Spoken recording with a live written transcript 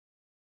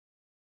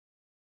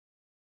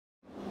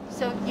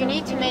So you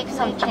need to make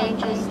some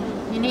changes.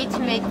 You need to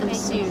make them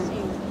soon.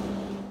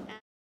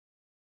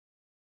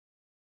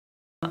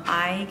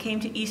 I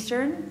came to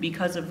Eastern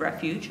because of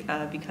Refuge,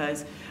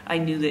 because I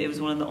knew that it was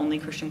one of the only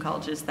Christian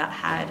colleges that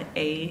had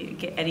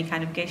any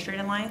kind of gay-straight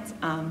alliance.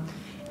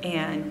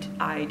 And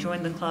I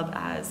joined the club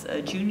as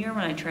a junior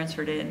when I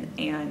transferred in,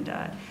 and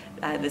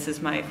this is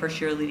my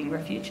first year leading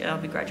Refuge, and I'll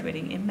be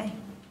graduating in May.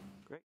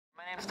 Great.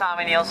 My name is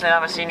Tommy Nielsen.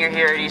 I'm a senior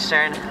here at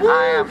Eastern.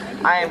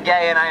 I am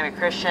gay and I am a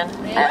Christian.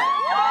 And,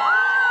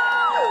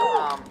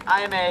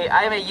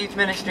 I am a youth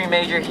ministry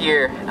major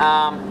here.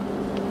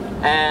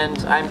 And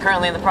I'm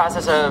currently in the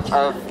process of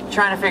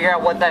trying to figure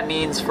out what that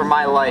means for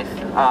my life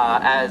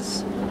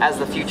as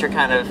the future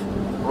kind of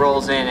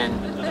rolls in.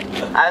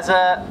 And as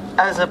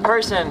a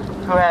person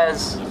who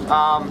has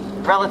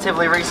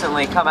relatively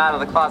recently come out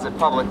of the closet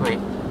publicly,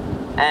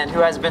 and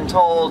who has been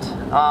told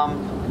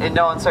in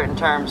no uncertain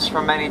terms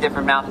from many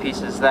different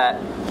mouthpieces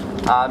that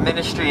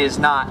ministry is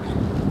not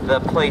the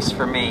place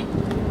for me,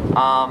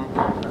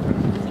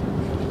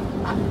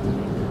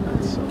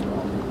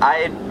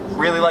 I'd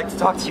really like to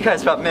talk to you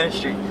guys about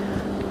ministry.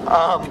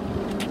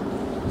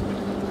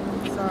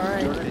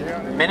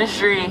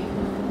 Ministry,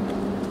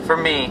 for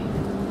me,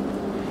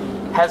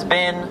 has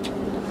been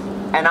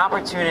an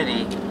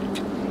opportunity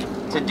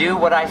to do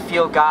what I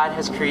feel God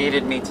has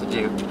created me to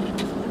do.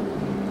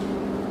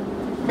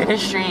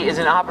 Ministry is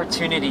an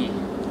opportunity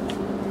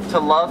to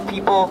love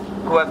people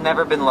who have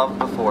never been loved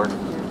before.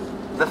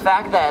 The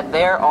fact that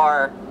there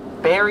are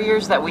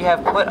barriers that we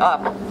have put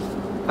up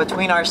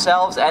between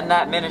ourselves and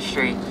that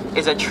ministry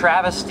is a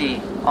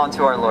travesty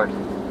onto our Lord.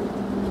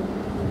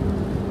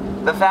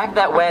 The fact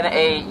that when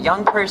a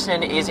young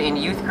person is in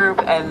youth group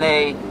and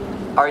they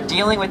are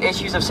dealing with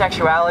issues of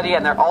sexuality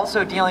and they're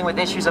also dealing with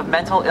issues of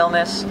mental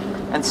illness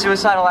and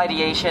suicidal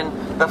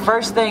ideation, the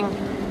first thing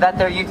that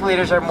their youth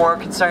leaders are more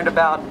concerned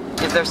about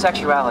is their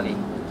sexuality.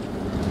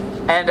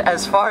 And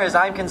as far as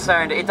I'm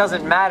concerned, it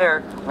doesn't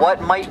matter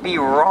what might be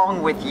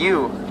wrong with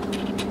you,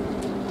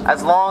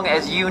 as long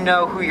as you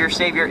know who your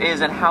Savior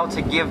is and how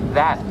to give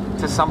that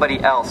to somebody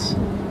else.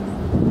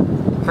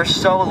 For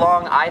so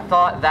long, I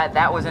thought that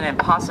that was an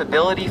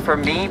impossibility for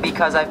me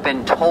because I've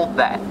been told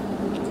that.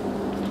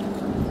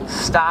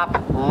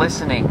 Stop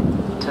listening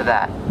to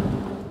that.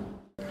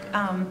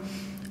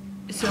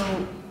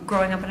 So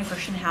growing up in a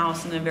Christian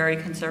house in a very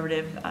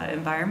conservative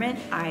environment,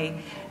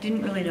 I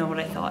didn't really know what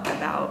I thought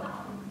about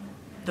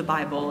the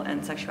Bible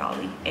and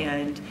sexuality,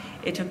 and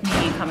it took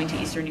me coming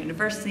to Eastern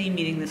University,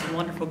 meeting this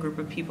wonderful group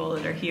of people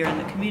that are here in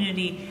the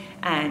community,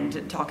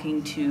 and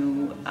talking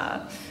to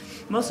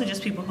mostly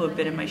just people who have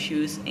been in my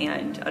shoes,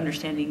 and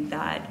understanding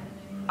that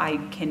I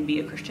can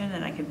be a Christian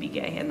and I can be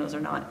gay, and those are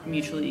not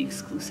mutually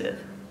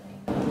exclusive.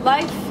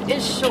 Life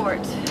is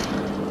short,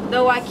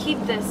 though I keep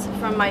this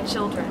from my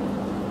children.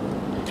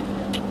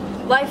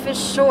 Life is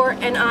short,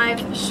 and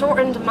I've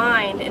shortened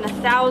mine in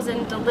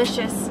 1,000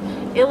 delicious,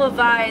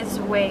 ill-advised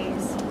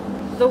ways.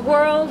 The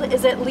world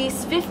is at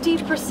least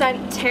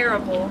 50%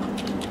 terrible,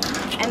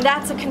 and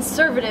that's a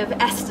conservative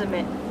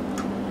estimate,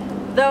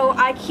 though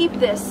I keep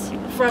this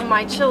from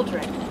my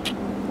children.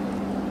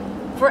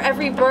 For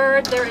every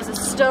bird, there is a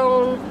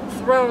stone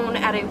thrown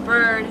at a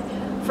bird.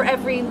 For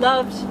every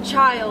loved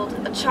child,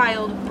 a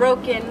child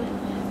broken,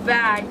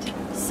 bagged,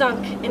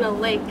 sunk in a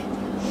lake.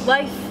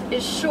 Life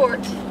is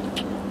short,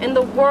 and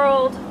the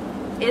world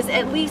is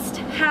at least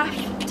half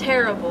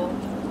terrible.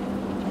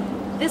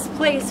 This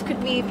place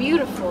could be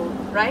beautiful,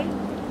 right?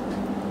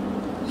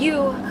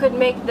 You could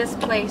make this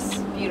place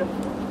beautiful.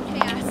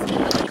 Yes,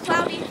 of the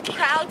cloudy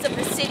crowds of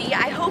the city,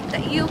 I hope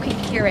that you can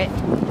hear it.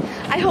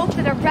 I hope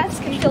that our breaths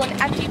can fill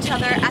and empty each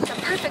other at the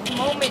perfect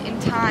moment in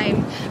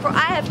time. For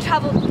I have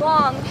traveled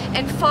long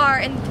and far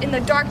in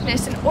the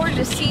darkness in order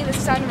to see the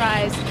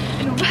sunrise.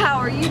 And wow,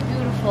 are you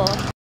beautiful.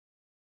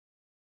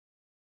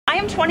 I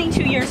am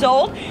 22 years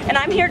old, and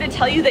I'm here to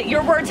tell you that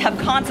your words have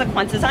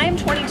consequences. I am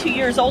 22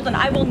 years old, and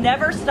I will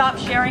never stop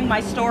sharing my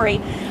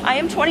story. I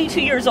am 22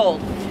 years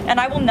old,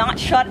 and I will not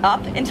shut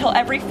up until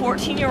every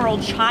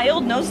 14-year-old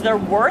child knows their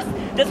worth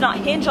does not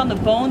hinge on the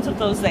bones of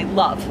those they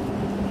love.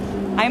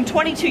 I am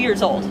 22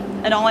 years old,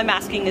 and all I'm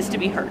asking is to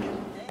be heard.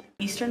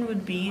 Eastern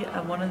would be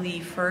one of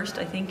the first,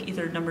 I think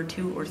either number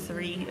 2 or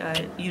 3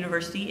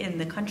 university in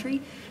the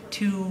country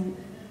to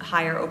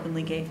hire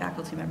openly gay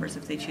faculty members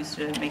if they choose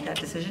to make that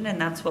decision,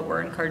 and that's what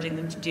we're encouraging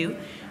them to do,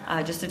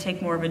 just to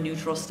take more of a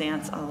neutral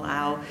stance,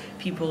 allow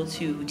people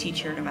to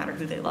teach here no matter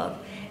who they love,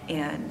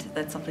 and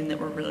that's something that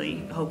we're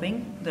really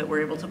hoping that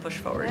we're able to push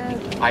forward.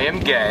 I am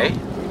gay,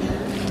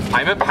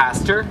 I'm a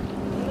pastor,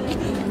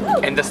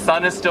 and the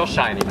sun is still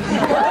shining.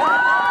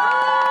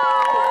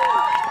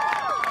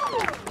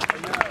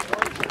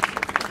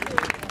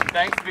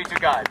 Thanks be to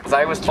God. Because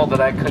I was told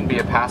that I couldn't be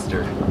a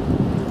pastor.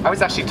 I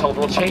was actually told,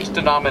 well, change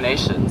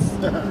denominations.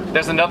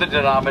 There's another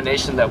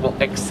denomination that will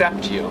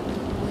accept you.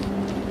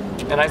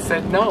 And I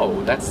said,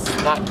 no, that's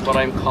not what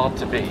I'm called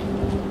to be.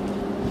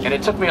 And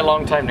it took me a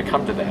long time to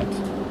come to that.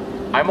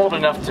 I'm old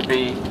enough to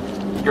be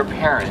your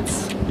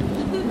parents.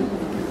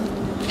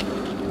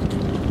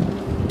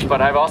 But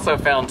I've also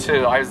found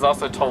too, I was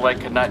also told I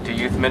could not do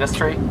youth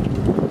ministry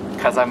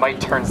because I might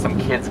turn some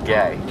kids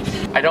gay.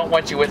 I don't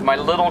want you with my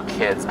little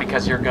kids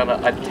because you're gonna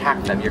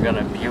attack them, you're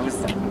gonna abuse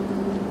them.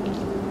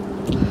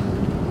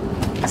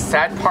 The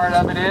sad part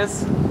of it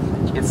is,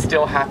 it's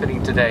still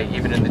happening today,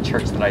 even in the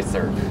church that I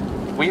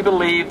serve. We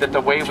believe that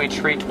the way we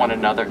treat one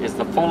another is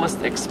the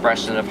fullest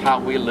expression of how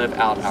we live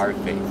out our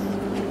faith.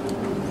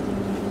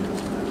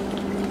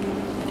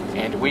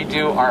 And we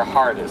do our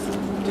hardest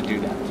to do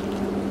that.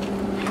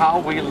 How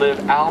we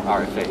live out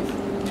our faith,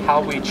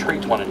 how we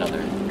treat one another.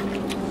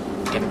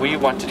 And we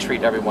want to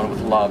treat everyone with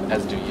love,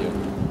 as do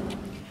you.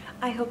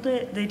 I hope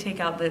that they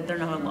take out that they're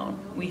not alone.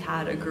 We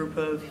had a group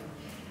of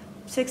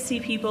 60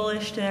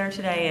 people-ish there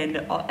today,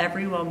 and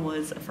everyone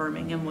was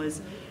affirming and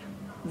was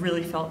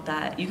really felt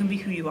that you can be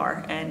who you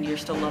are and you're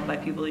still loved by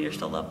people, you're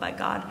still loved by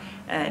God,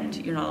 and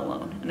you're not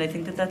alone. And I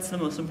think that that's the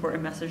most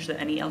important message that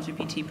any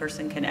LGBT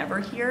person can ever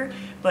hear,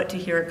 but to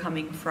hear it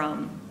coming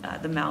from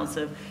the mouths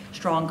of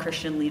strong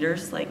Christian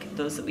leaders like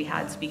those that we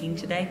had speaking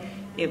today,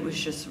 it was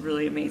just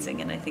really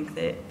amazing. And I think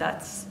that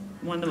that's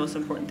one of the most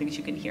important things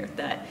you can hear,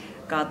 that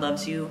God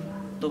loves you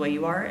the way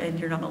you are and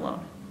you're not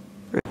alone.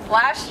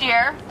 Last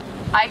year,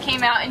 I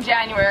came out in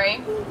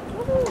January,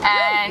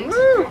 and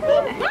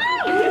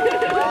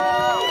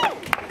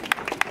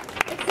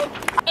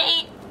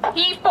 8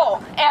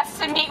 people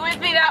asked to meet with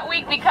me that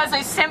week because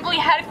they simply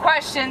had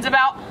questions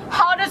about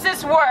how does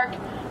this work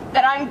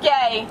that I'm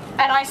gay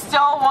and I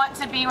still want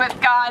to be with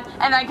God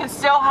and I can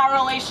still have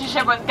a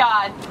relationship with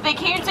God. They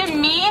came to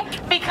me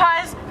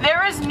because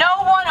there is no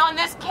one on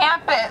this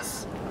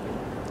campus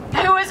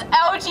who is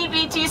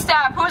LGBT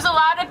staff, who is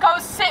allowed to go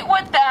sit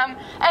with them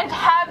and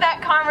have that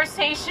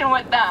conversation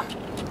with them.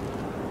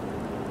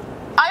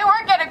 I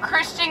work at a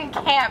Christian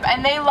camp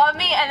and they love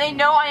me and they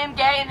know I am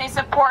gay and they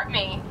support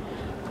me.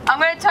 I'm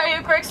going to tell you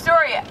a quick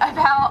story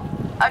about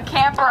a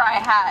camper I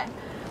had.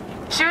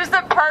 She was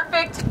the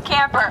perfect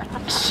camper.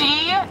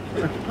 She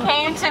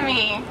came to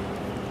me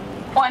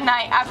one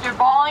night after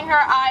bawling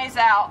her eyes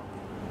out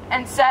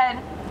and said,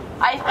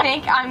 "I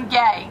think I'm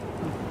gay.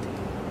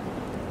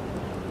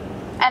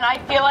 And I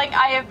feel like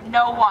I have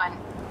no one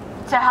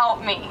to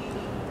help me."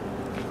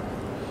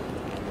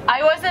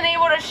 I wasn't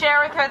able to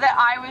share with her that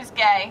I was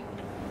gay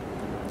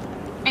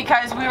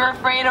because we were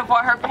afraid of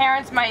what her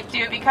parents might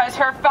do, because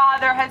her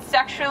father had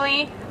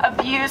sexually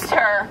abused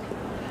her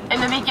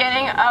in the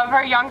beginning of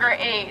her younger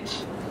age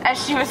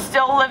as she was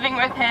still living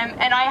with him,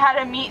 and I had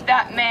to meet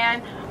that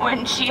man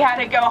when she had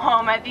to go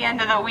home at the end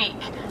of the week.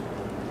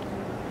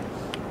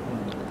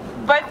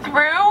 But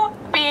through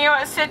being able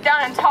to sit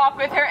down and talk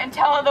with her and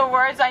tell her the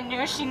words I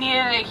knew she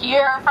needed to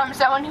hear from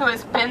someone who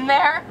has been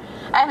there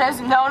and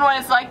has known what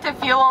it's like to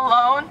feel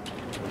alone,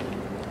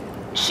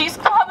 she's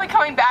probably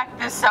coming back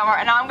this summer,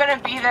 and I'm going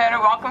to be there to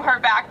welcome her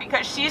back,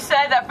 because she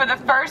said that for the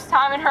first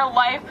time in her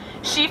life,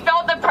 she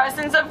felt the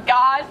presence of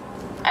God,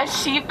 and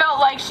she felt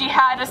like she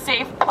had a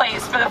safe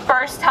place for the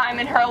first time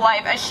in her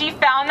life, and she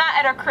found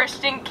that at a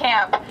Christian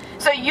camp.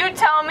 So you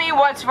tell me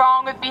what's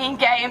wrong with being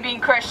gay and being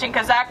Christian,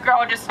 because that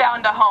girl just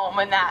found a home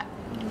in that.